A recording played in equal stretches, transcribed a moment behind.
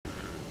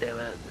Damn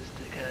it, this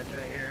dickhead's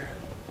right here.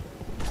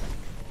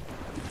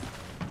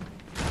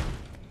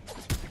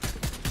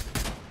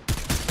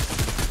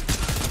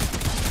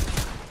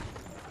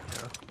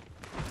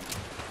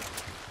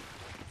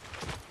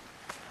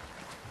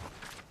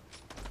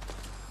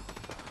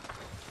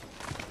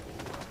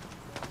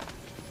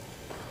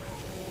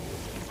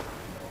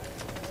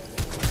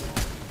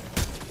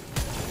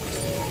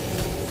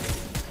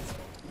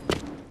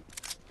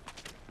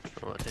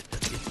 Oh, I'll take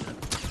that pizza.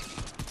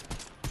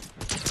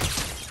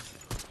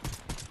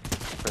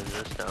 Where's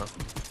this now?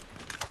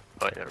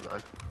 Oh, wait, never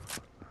mind.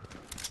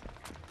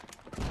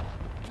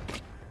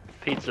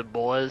 Pizza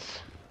boys.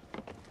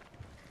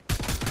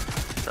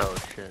 Oh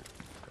shit.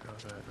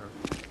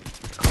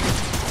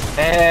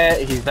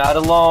 Eh, he's not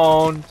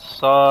alone.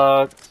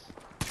 Sucks.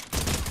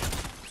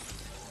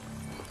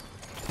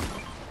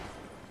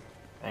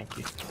 Thank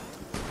you.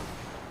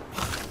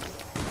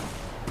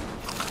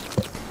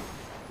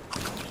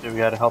 Shit, we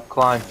gotta help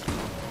climb.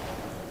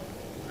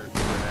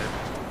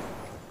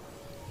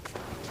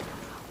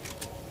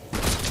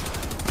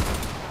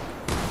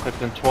 Clipped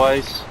him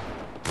twice.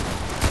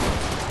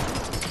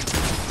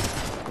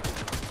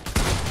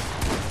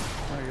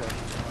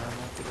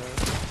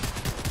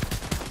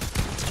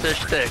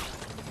 Fish stick.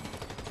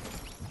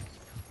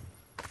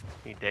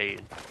 He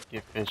did.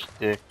 Get fish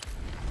stick.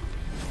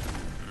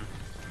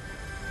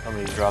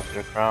 Somebody dropped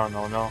their crown.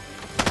 Oh no.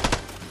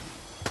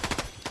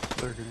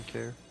 They're gonna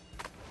care.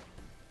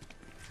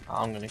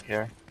 I'm gonna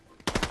care.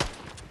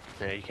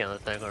 Yeah, you can't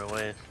let that go to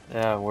waste.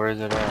 Yeah, where is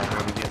it at? Where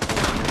do we get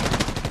fish stick?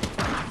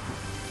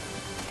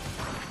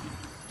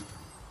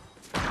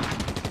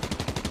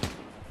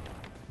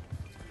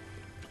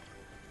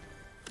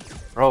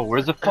 Bro,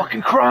 where's the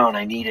fucking crown?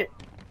 I need it!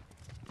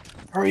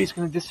 Hurry, it's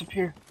gonna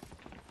disappear.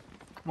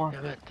 Come on.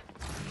 Damn it.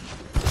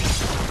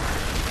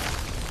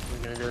 What are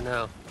we gonna do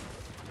now?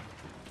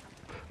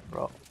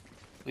 Bro,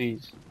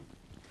 please.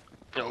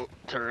 Oh,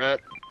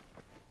 turret.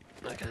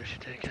 Okay, I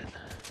should take it.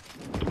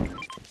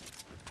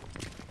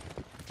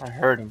 I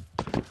heard him.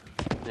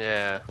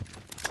 Yeah.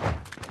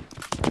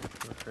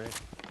 That's right.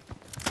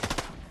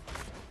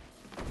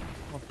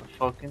 What the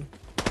fucking?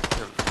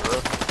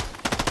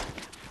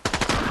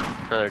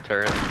 Another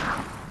turret.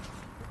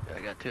 Yeah, I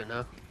got two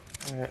now.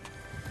 Alright.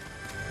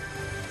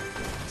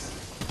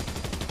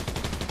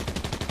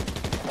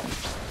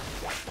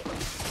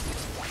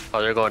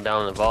 Oh, they're going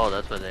down the vault,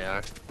 that's what they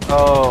are.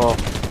 Oh,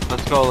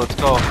 let's go, let's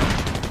go.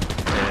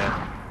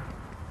 Yeah.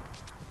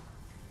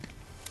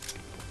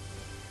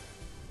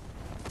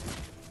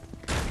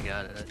 We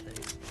got it, I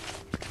think.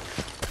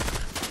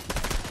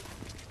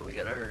 We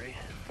gotta hurry.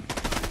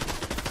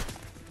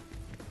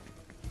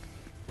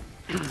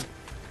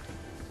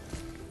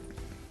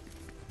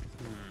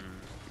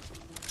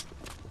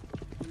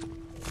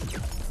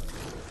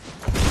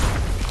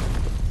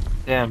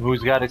 Damn,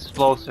 who's got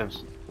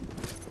explosives?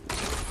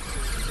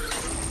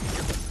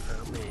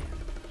 Not me.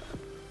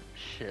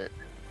 Shit.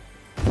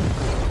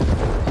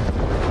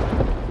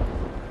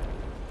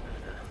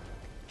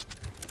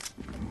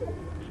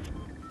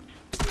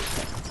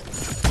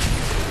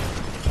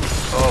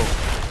 Oh.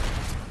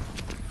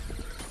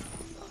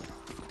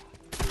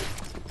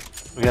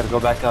 We gotta go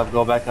back up,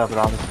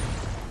 Ramos.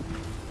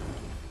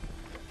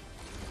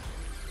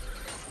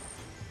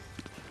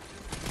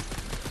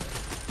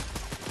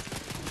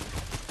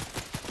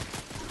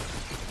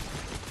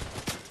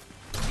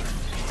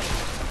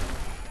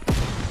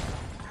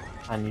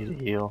 I need a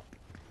heal.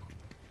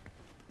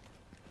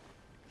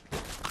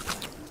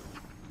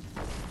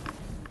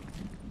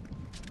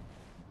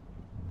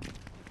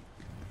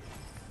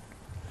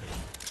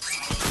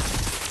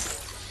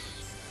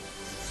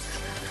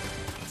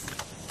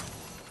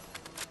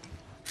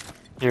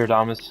 Here,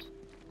 Damas.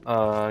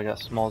 I got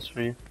smalls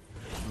for you.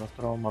 I'm gonna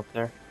throw them up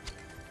there.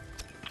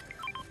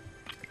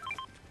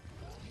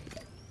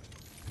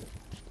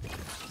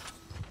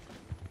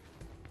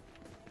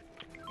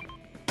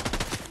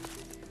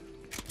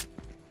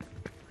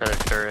 Another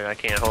turret, I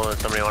can't hold it.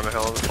 Somebody wanna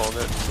hold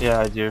it? Yeah,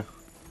 I do.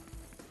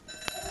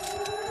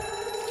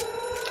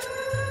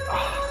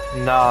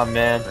 Nah,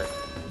 man.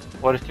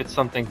 What if it's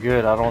something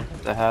good? I don't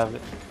have to have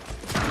it.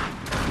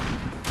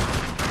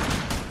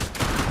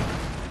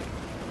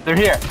 They're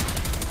here.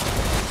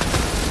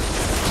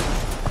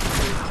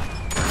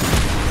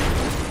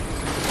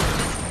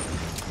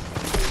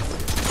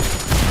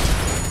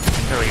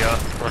 There we go.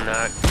 One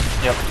knock.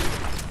 Yep.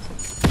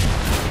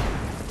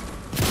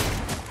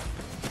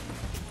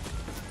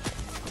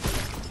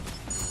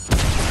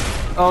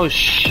 Oh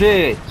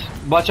shit!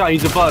 Watch out,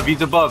 he's above,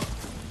 he's above.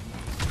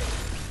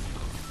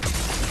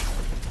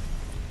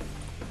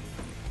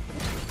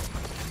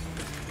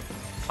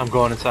 I'm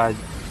going inside.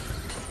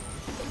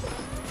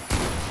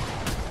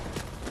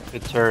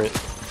 Good turret.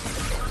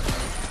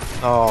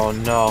 Oh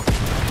no.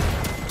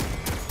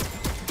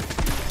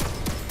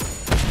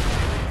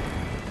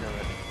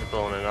 They're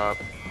blowing it up.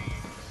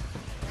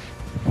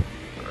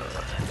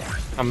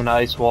 I'm an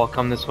ice wall,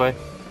 come this way.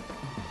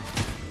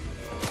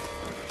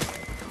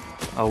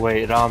 Oh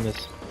wait,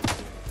 Ramos.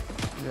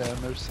 Yeah, and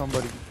there's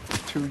somebody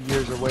 2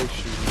 years away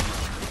shooting.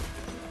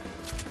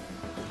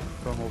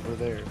 from over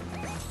there.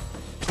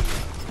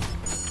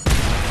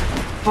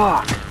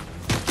 Fuck!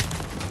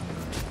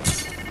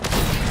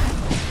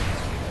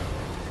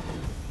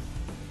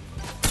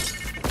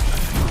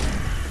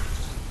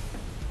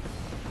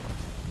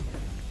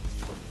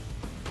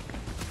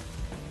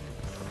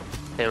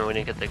 Damn, we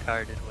didn't get the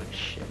car, did we?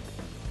 Shit.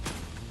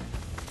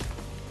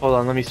 Hold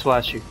on, let me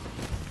splash you.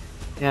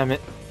 Damn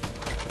it.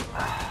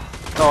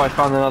 Oh, I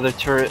found another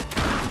turret.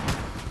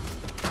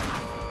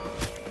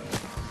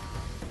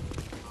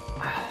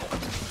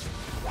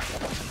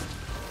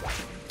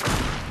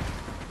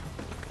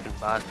 Fucking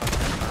bot,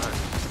 fucking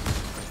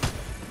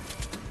bot.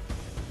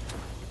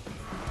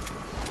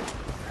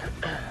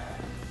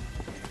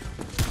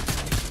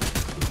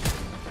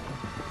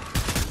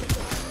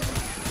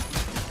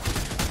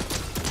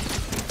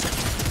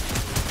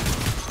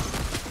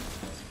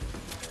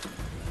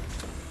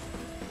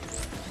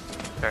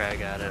 Alright, I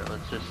got it.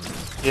 Let's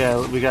just.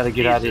 Yeah, we gotta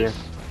get out of here.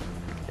 Jesus.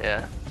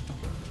 Yeah.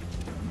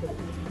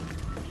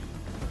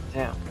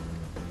 Damn.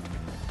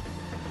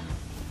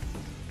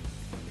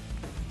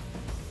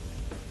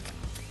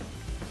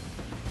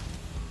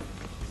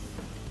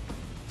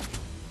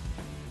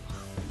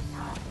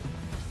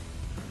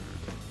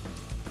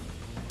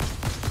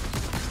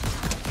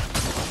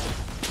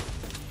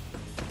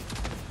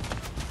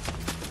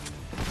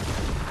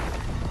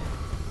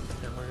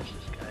 Now, where's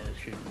this guy that's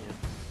shooting you?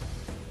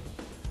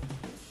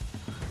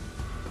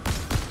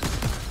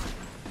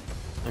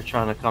 They're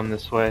trying to come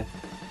this way.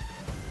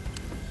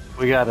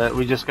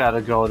 We just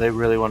gotta go. They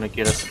really want to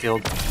get us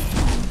killed.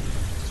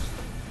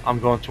 I'm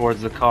going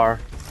towards the car.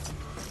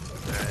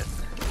 Alright.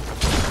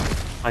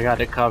 I got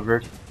it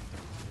covered.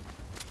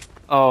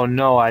 Oh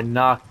no, I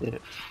knocked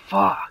it.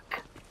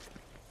 Fuck.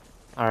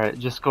 Alright,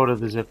 just go to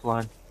the zip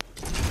line.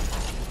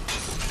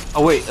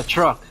 Oh wait, a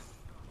truck.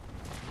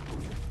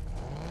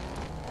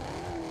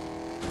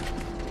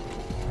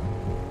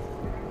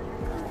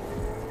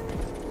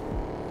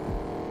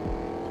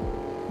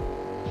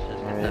 Let's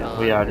just get that Alright, on.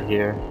 we out of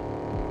here.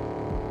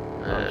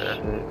 Uh,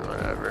 shit.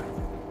 Whatever.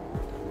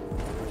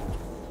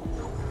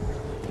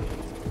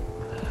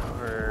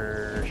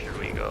 Where should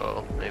we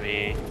go?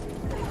 Maybe.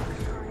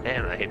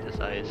 Damn, I hate this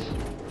ice.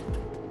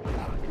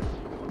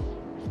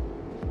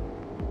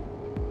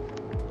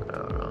 I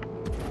don't know.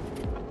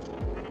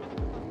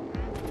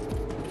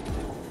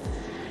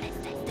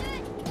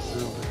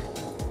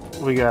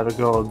 We gotta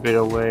go a bit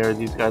away or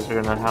these guys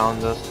are gonna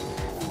hound us.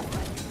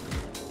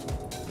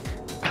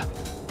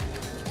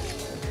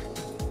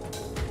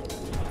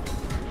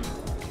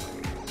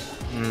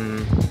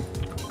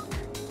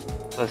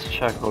 Let's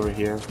check over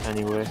here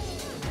anyway.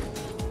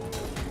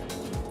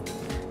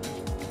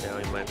 Yeah,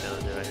 we might be able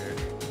to do it here.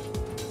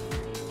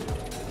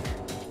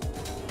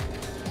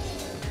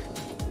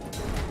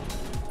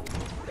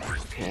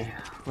 Okay,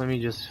 let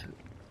me just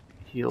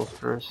heal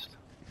first.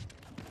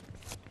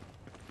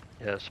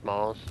 Yeah,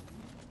 smalls.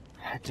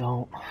 I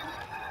don't.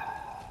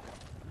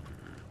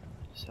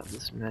 Just have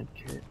this med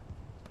kit.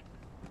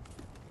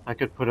 I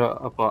could put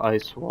up an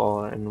ice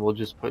wall and we'll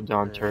just put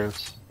down Yeah.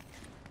 turrets.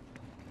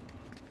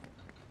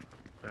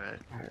 Alright,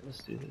 Alright, let's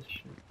do this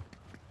shit.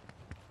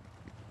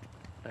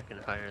 I can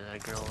hire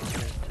that girl on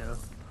here too.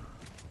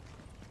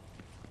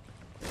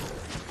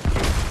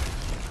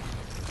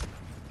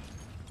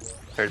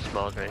 There's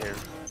smalls right here.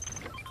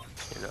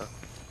 You know.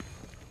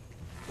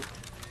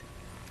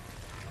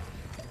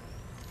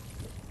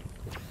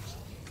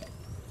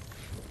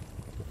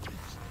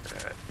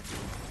 Alright.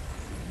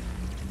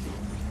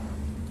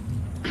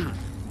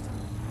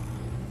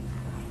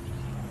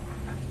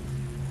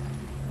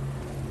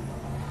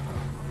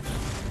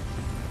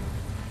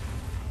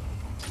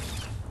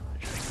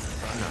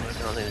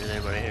 I don't think there's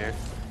anybody here.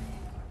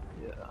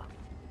 Yeah.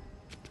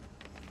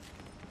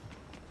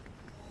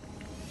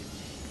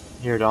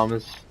 Here,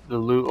 Thomas. The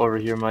loot over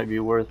here might be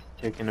worth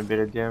taking a bit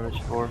of damage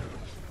for.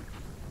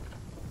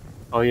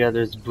 Oh yeah,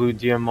 there's blue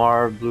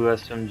DMR, blue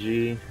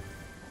SMG,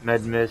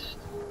 med mist.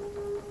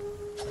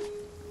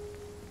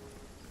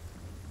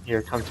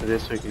 Here, come to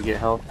this so we can get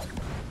health.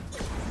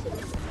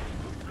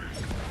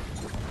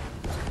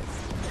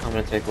 I'm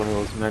gonna take one of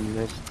those med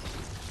mists.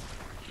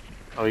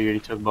 Oh, you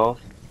already took both?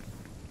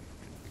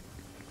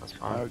 That's I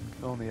fine.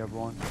 only have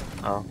one.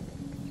 Oh,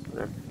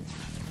 there.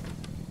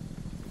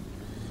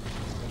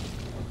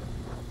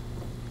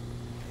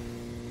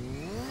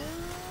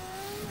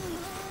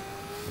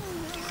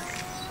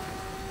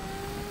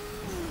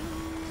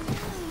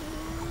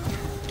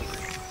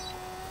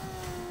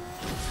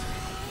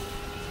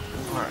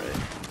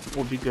 Alright,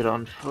 we'll be good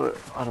on foot.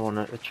 I don't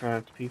want to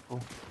attract people.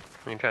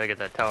 We can try to get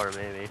that tower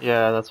maybe.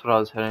 Yeah, that's what I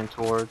was heading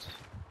towards.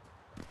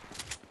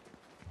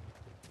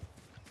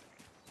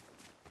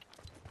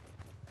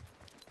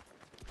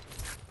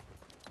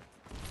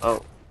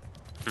 Oh,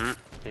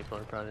 People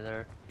are probably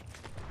there.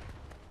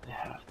 they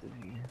have to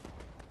be.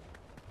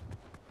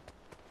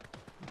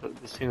 But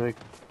it seems like.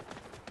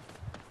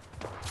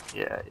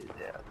 Yeah.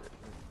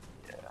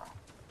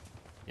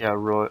 Yeah,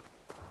 Roy.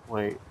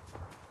 Wait.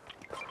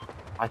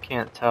 I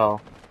can't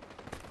tell.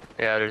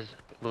 Yeah, there's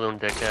Bloom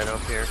Dickhead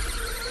up here.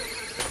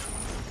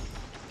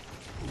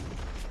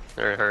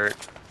 They're hurt.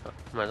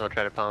 Might as well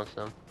try to pounce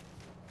them.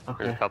 There's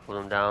Okay. a couple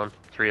of them down.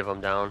 3 of them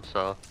down,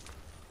 so...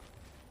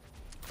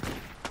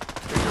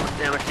 They're doing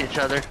damage to each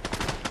other.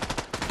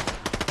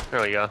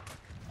 There we go.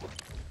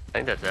 I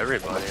think that's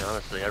everybody,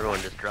 honestly.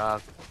 Everyone just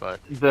dropped, but...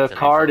 The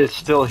card is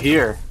still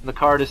here. The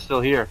card is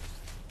still here.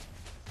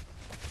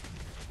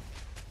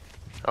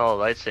 Oh,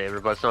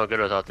 lightsaber, but it's no good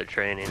without the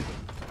training.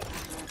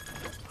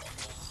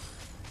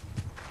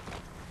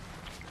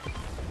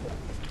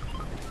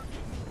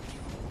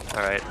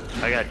 Alright,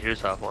 I got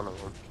juice off one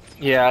of them.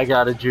 Yeah, I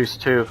got a juice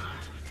too.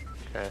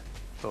 Okay,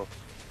 cool.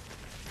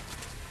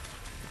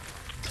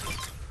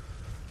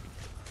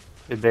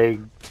 Did they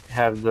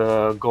have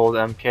the gold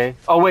MK?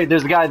 Oh wait,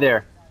 there's a guy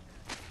there.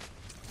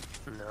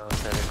 No, I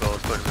had to go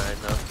with Quinn right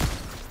now.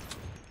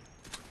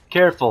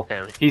 Careful.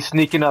 Damn. He's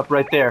sneaking up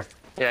right there.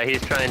 Yeah,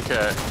 he's trying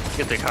to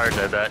get the cards,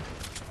 I bet.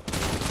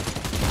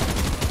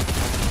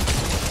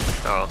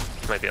 Oh,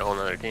 might be a whole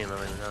nother team, I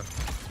don't even know.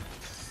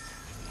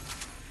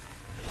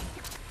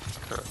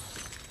 Huh.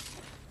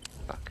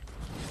 Fuck.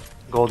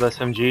 Gold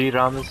SMG,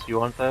 Ramos, you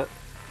want that?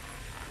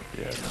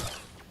 Yeah.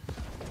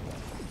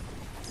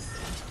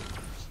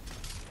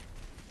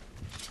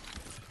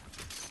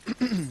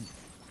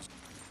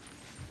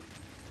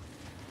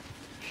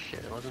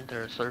 Shit, wasn't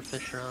there a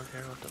swordfish around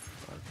here? What the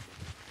fuck?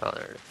 Oh,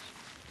 there it is.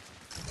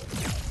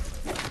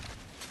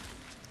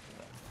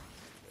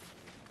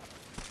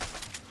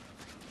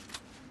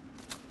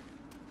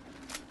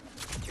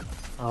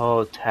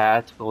 Oh,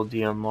 tactical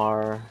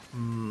DMR.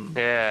 Hmm.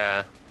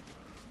 Yeah.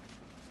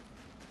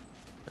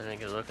 I didn't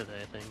get a look at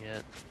anything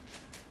yet.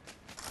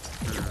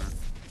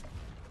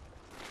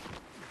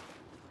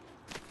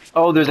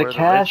 Oh, there's Where a are the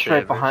cache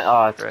right lightsabers? behind.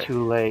 Oh, it's Right.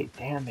 too late.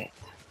 Damn it.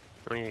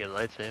 We need to get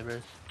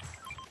lightsabers.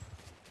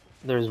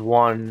 There's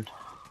one.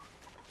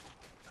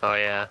 Oh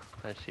yeah,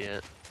 I see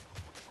it.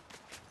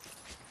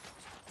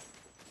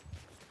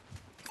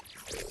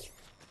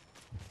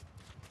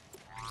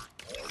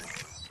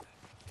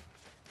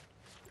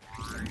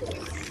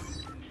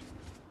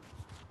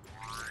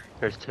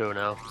 There's 2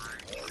 now.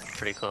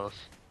 Pretty close.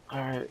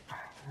 Alright,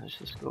 let's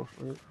just go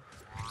for it.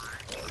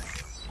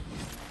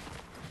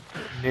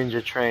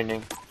 Ninja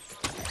training.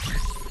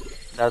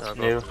 That's I'll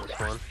go new. for this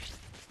one.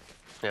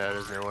 Yeah, it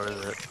is new. What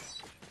is it?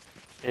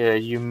 Yeah,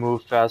 you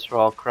move faster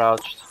while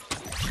crouched.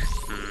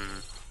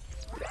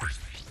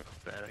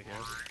 Bad, I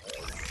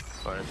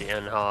guess. Or at the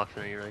end, how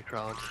often are you really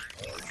crouch?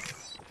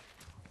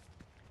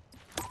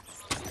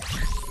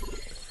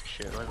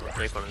 Shit, might as well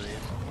take one of these.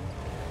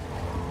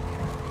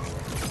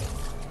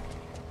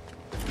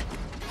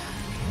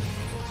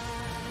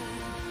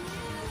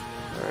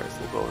 Alright,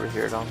 we'll go over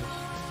here, Thomas.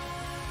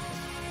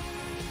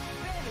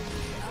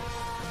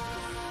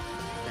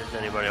 If there's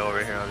anybody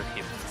over here, I'll just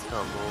keep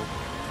telling move.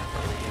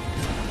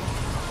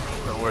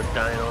 Not worth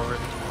dying over at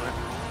this point.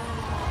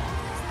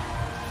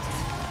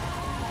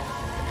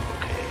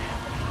 Okay.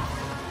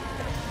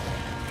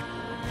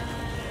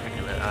 I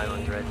reckon that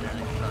island's right there. They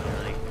can probably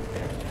really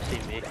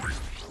see me.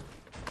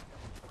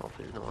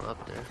 Hopefully there's no one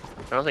up there.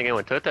 I don't think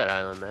anyone took that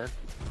island, man.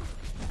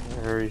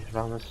 Hurry,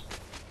 Thomas.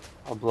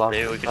 I'll block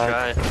Maybe the we could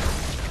side. try.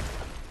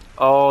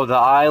 Oh, the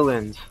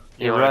island.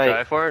 You You're wanna right.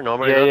 try for it?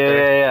 Nobody's Yeah, up yeah,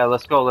 there. yeah, yeah.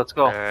 Let's go, let's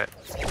go. Alright.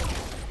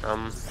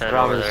 I'm heading over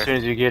Ramos, as there. soon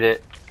as you get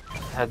it,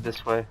 head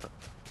this way.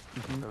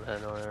 I'm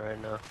heading over there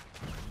right now.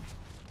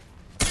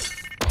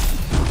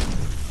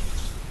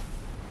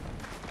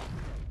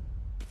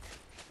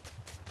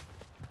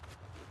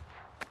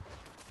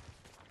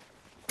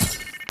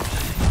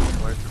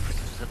 Where's the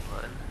freaking zip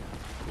line?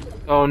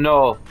 Oh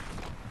no.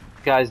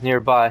 Guys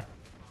nearby.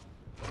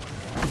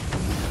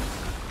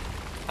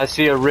 I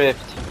see a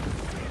rift.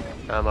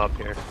 I'm up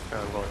here.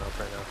 I'm going up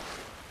right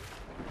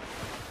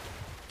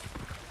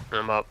now.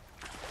 I'm up.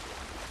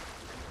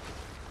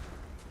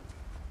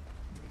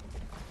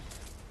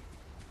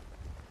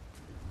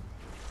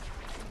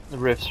 The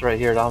rift's right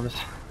here, Thomas.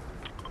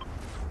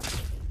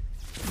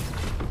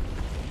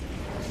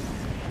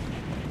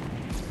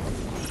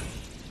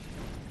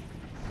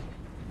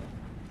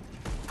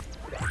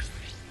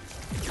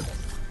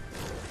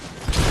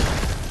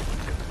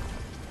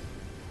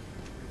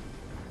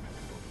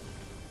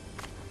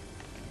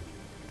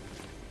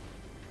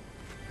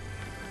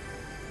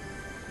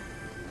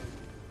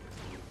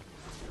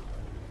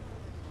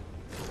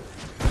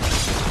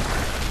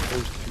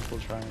 There's people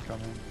trying to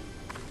come in.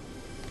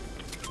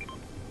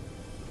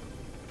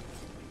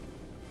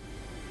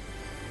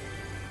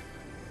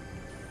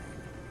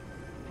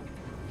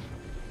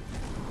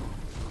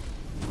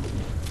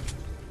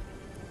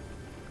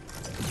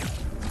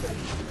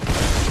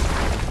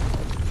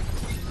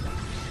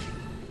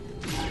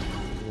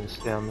 I'm gonna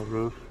stay on the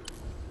roof.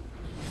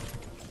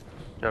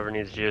 Whoever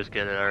needs juice,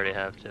 get it. I already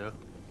have to.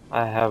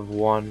 I have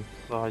one,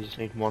 so I just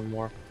need one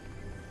more.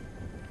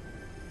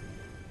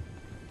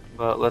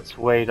 But let's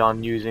wait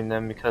on using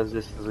them because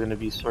this is gonna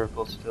be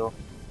circle still.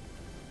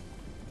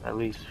 At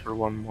least for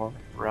one more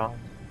round.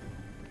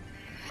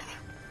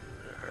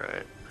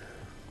 Alright.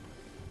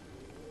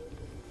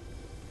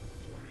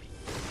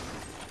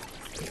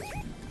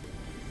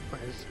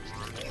 What is this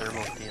thing?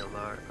 Thermal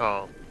DMR.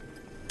 Oh.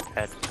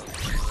 Had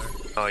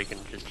somewhere. Oh, you can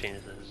just change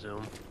the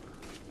zoom.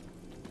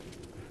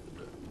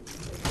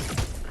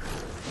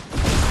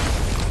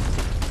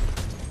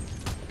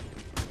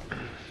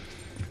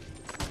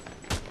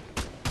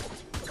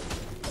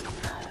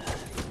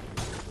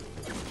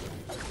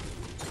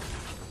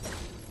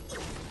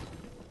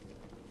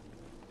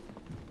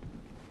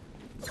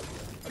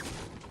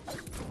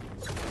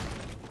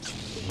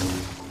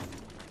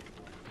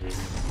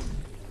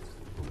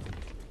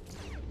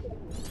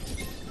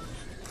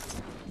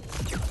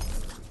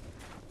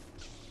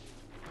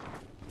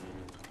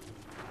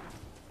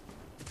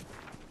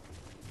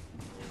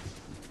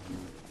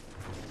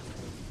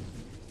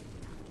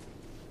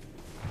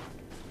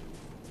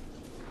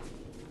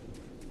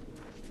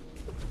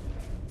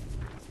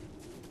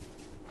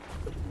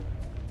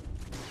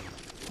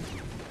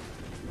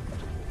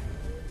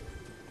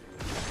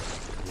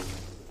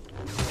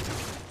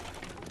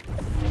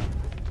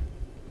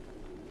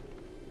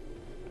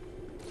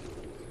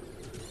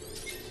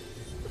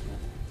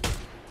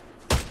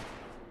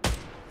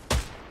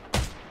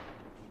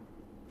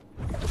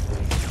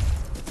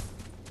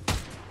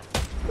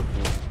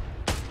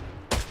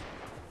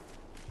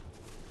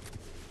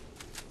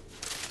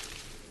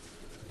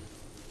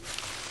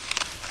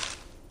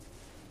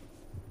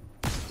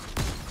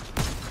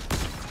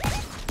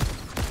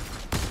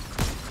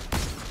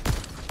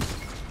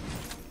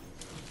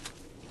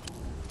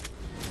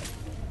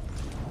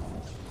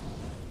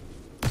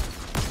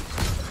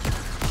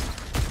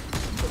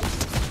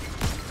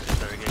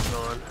 Better get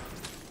going.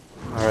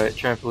 Alright,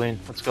 trampoline,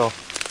 let's go.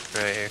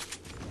 Right here.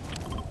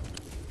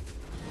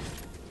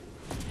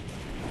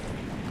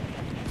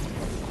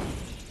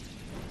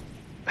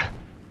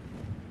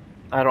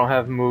 I don't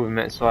have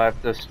movement, so I have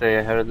to stay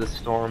ahead of the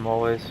storm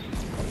always.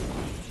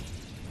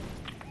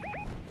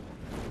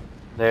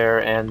 There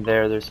and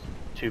there, there's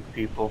two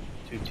people,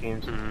 two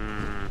teams.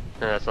 Yeah,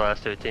 that's the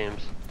last two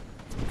teams.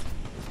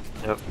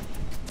 Yep.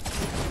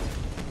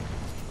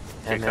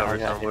 Get And then I covered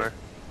got somewhere.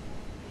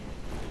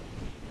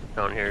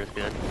 Down here is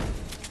good.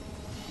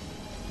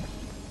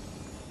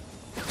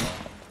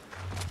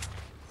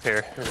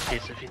 Here, there's a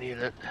piece if you need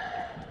it.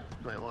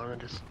 Might want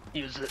to just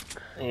use it.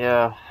 hit.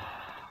 Yeah.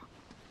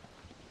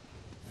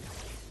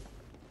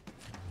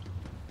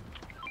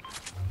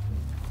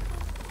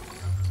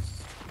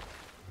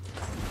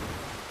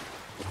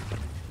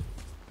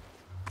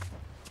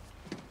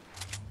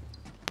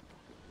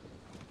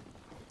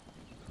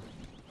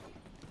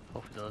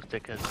 Hopefully those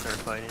dickheads start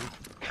fighting.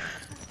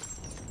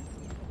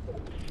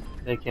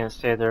 They can't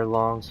stay there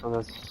long, so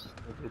that's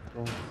a good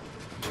thing.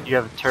 You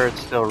have a turret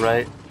still,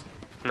 right?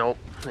 Nope,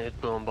 they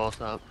blew them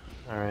both up.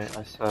 Alright,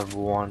 I still have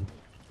one.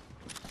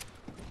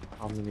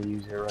 I'm gonna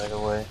use it right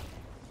away.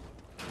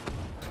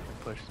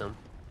 Push them.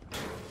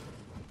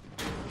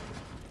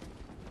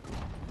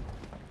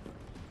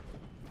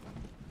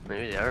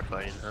 Maybe they are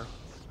fighting, huh?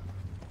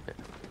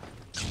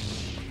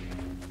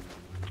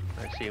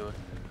 I see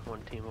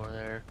one team over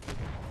there.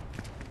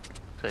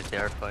 Looks like they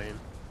are fighting.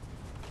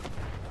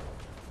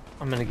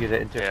 I'm gonna get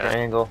it a different Yeah.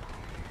 angle.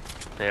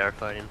 They are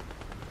fighting.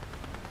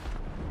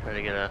 Try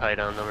to get a height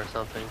on them or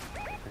something.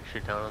 And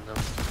shoot down on them.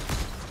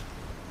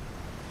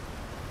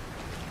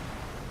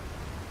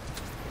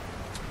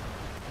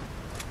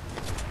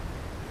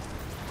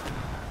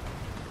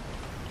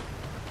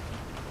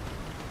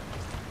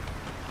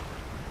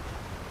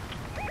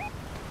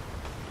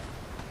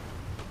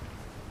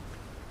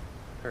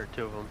 Hurt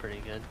two of them pretty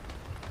good.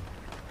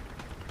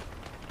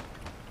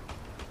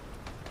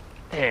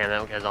 Damn,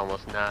 that guy's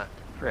almost knocked.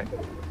 Frick.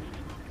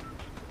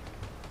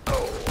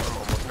 Oh, I'm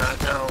almost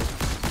knocked out.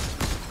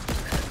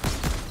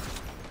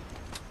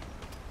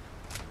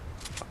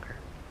 Fucker.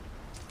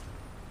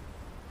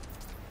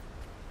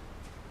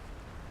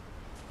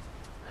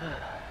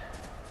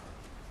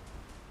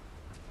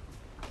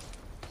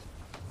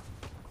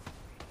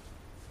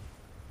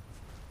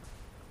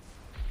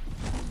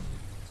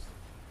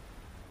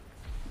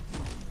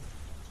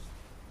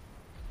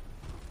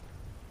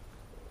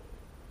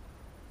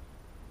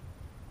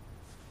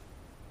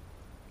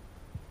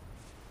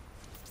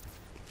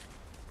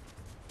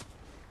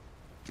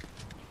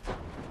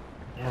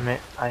 Damn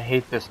it, I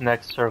hate this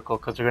next circle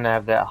because they're gonna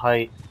have that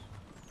height.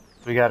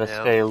 We gotta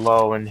Yep. stay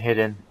low and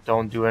hidden.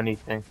 Don't do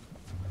anything.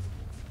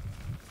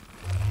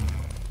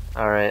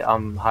 Alright,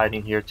 I'm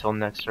hiding here till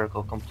next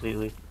circle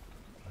completely.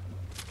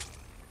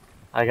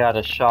 I got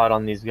a shot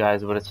on these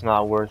guys, but it's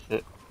not worth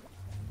it.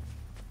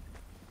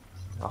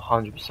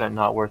 100%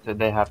 not worth it.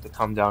 They have to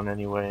come down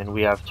anyway, and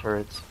we have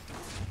turrets.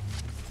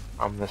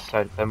 I'm gonna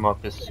set them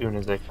up as soon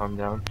as they come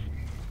down.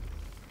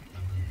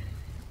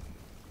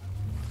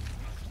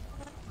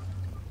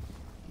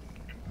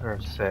 Or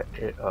set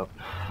it up.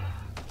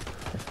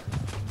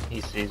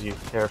 He sees you.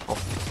 Careful.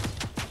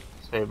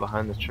 Stay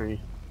behind the tree.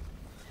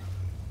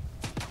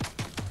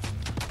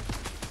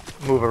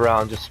 Move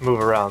around. Just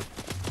move around.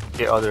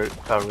 Get other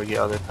cover. Get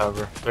other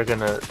cover. They're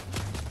gonna...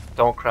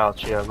 Don't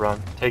crouch. Yeah,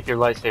 run. Take your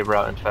lightsaber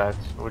out, in fact.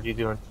 What are you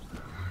doing?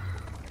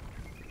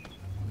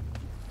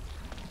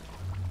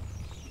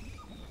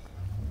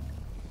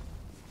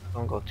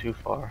 Don't go too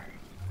far.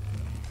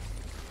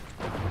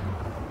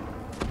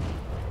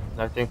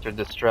 I think they're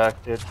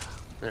distracted.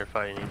 They're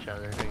fighting each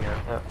other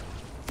again.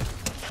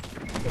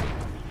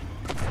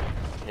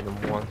 Hit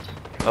him once.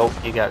 Oh,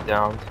 he got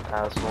downed,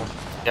 asshole.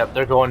 Yep,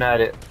 they're going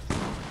at it.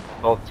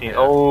 Both teams. Yeah.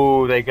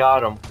 Oh, they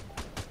got him.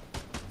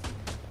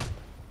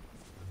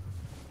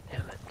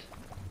 Damn it.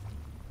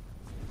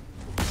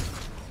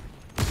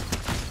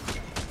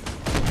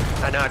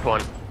 I knocked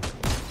one.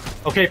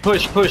 Okay,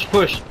 push, push,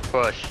 push.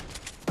 Push.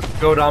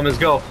 Go, Damas,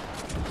 go.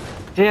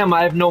 Damn,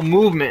 I have no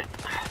movement.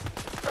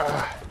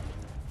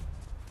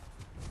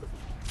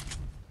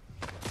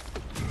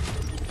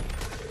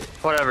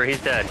 Whatever, he's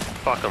dead.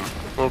 Fuck him.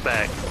 Move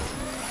back.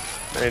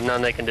 There's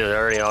nothing they can do. They're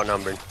already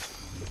outnumbered.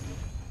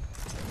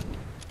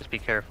 Just be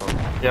careful.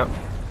 Yep.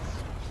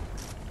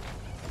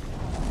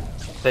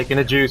 Taking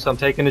the juice. I'm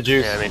taking the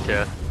juice. Yeah, me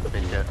too.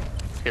 Me too.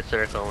 Let's get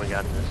circle and we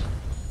got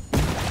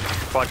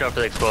this. Watch out for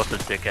the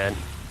explosives, dickhead.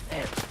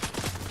 Damn.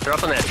 They're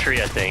up on that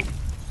tree, I think.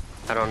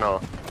 I don't know.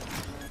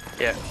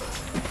 Yeah.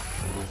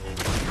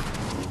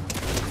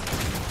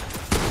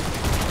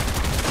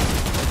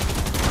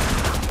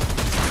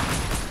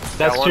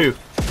 That's one. two.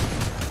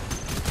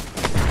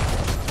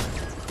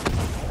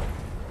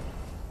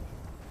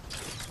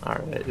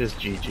 Alright, this is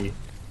GG.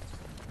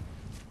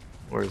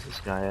 Where's this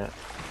guy at?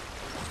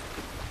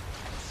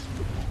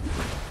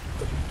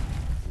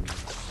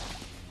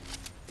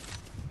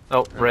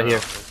 Oh, right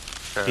here.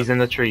 He's in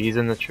the tree, he's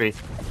in the tree.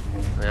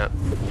 Yep.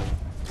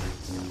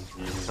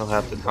 He'll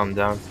have to come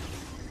down.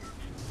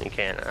 You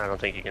can't. I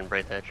don't think you can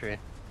break that tree.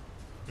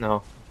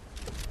 No.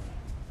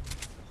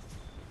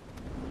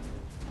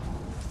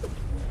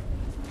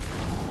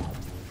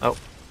 Oh.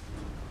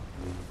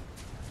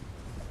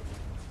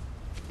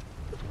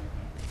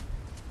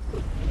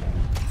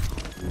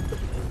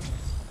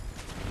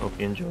 Hope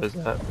he enjoys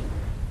that.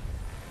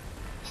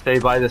 Stay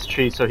by this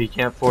tree so he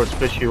can't force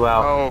push you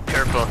out. Oh,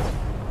 careful.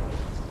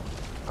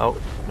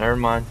 Oh, never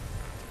mind.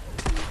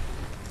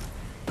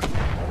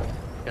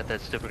 Got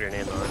that stupid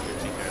grenade launcher.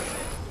 Be careful.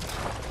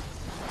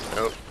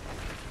 Oh.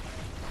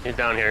 He's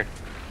down here.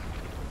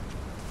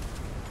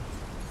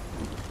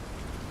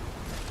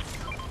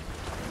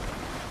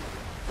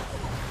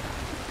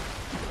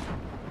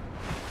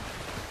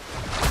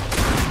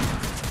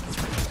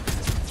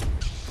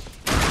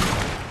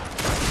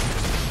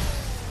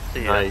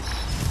 See ya. Nice.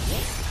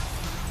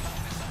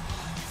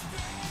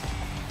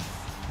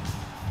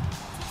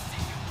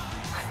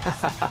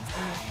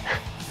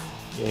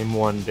 Game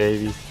 1,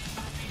 baby.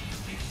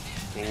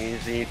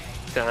 Easy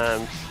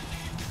times.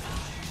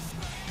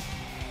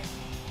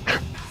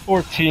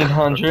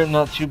 1400,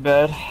 not too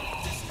bad.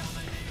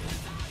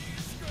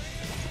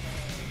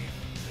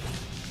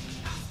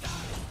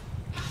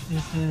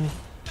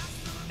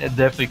 It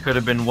definitely could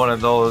have been one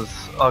of those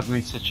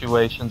ugly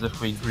situations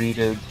if we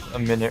greeted a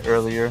minute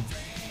earlier,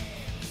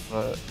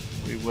 but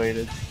we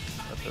waited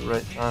at the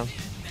right time.